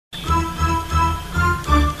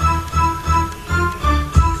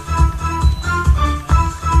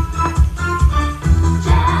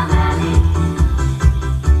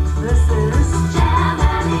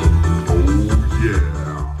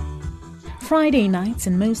Friday nights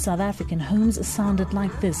in most South African homes sounded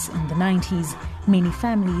like this in the 90s, many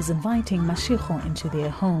families inviting Mashego into their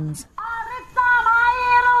homes.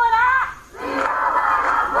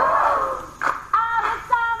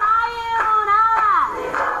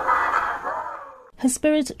 Her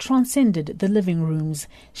spirit transcended the living rooms.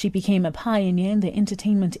 She became a pioneer in the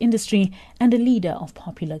entertainment industry and a leader of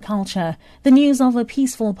popular culture. The news of her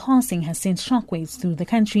peaceful passing has sent shockwaves through the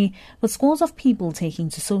country, with scores of people taking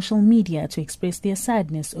to social media to express their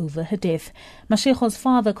sadness over her death. Mashego's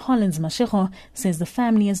father, Collins Mashego, says the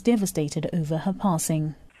family is devastated over her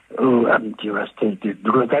passing. Oh, I'm devastated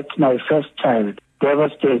because that's my first child.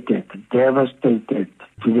 Devastated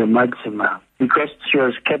to the maximum. Because she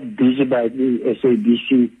was kept busy by the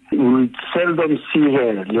SABC, we seldom see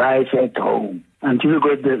her live at home until we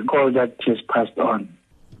got the call that she has passed on.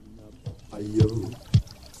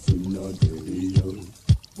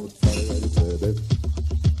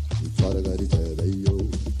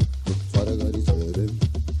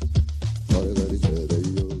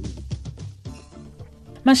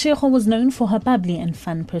 Mashego was known for her bubbly and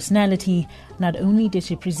fun personality. Not only did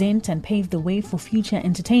she present and pave the way for future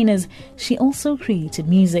entertainers, she also created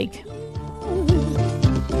music.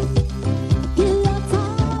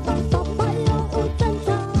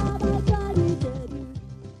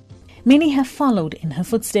 Many have followed in her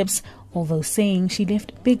footsteps, although saying she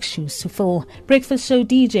left big shoes to fill. Breakfast show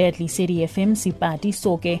DJ at Lesedi FM, Sipati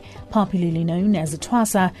Soke, popularly known as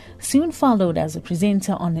Twasa, soon followed as a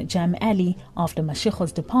presenter on Jam Alley after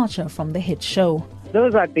Mashego's departure from the hit show.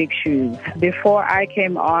 Those are big shoes. Before I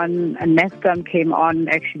came on, Nestum came on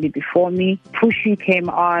actually before me, Pushi came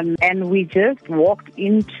on, and we just walked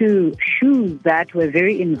into shoes that were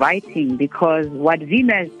very inviting because what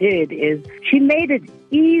Vimash did is she made it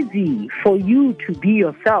easy for you to be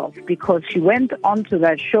yourself because she went onto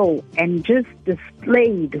that show and just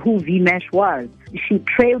displayed who Vimash was. She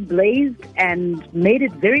trailblazed and made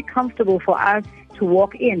it very comfortable for us to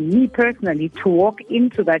walk in, me personally, to walk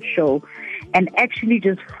into that show and actually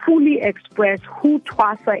just fully express who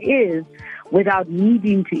Twasa is without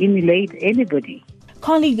needing to emulate anybody.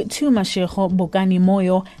 Colleague to Mashego, Bokani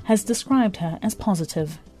Moyo, has described her as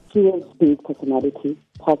positive. She has big personality,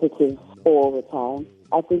 positive all the time.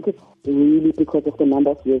 I think it's really because of the number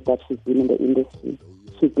of years that she's been in the industry.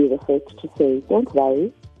 She'd be the first to say, don't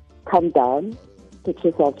worry, calm down, put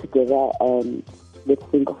yourself together and let's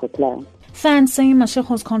think of a plan. Fans say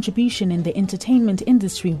Mashego's contribution in the entertainment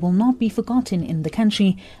industry will not be forgotten in the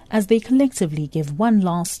country as they collectively give one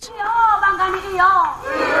last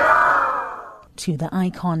to the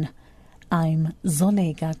icon. I'm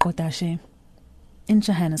Zolega Kodashe in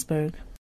Johannesburg.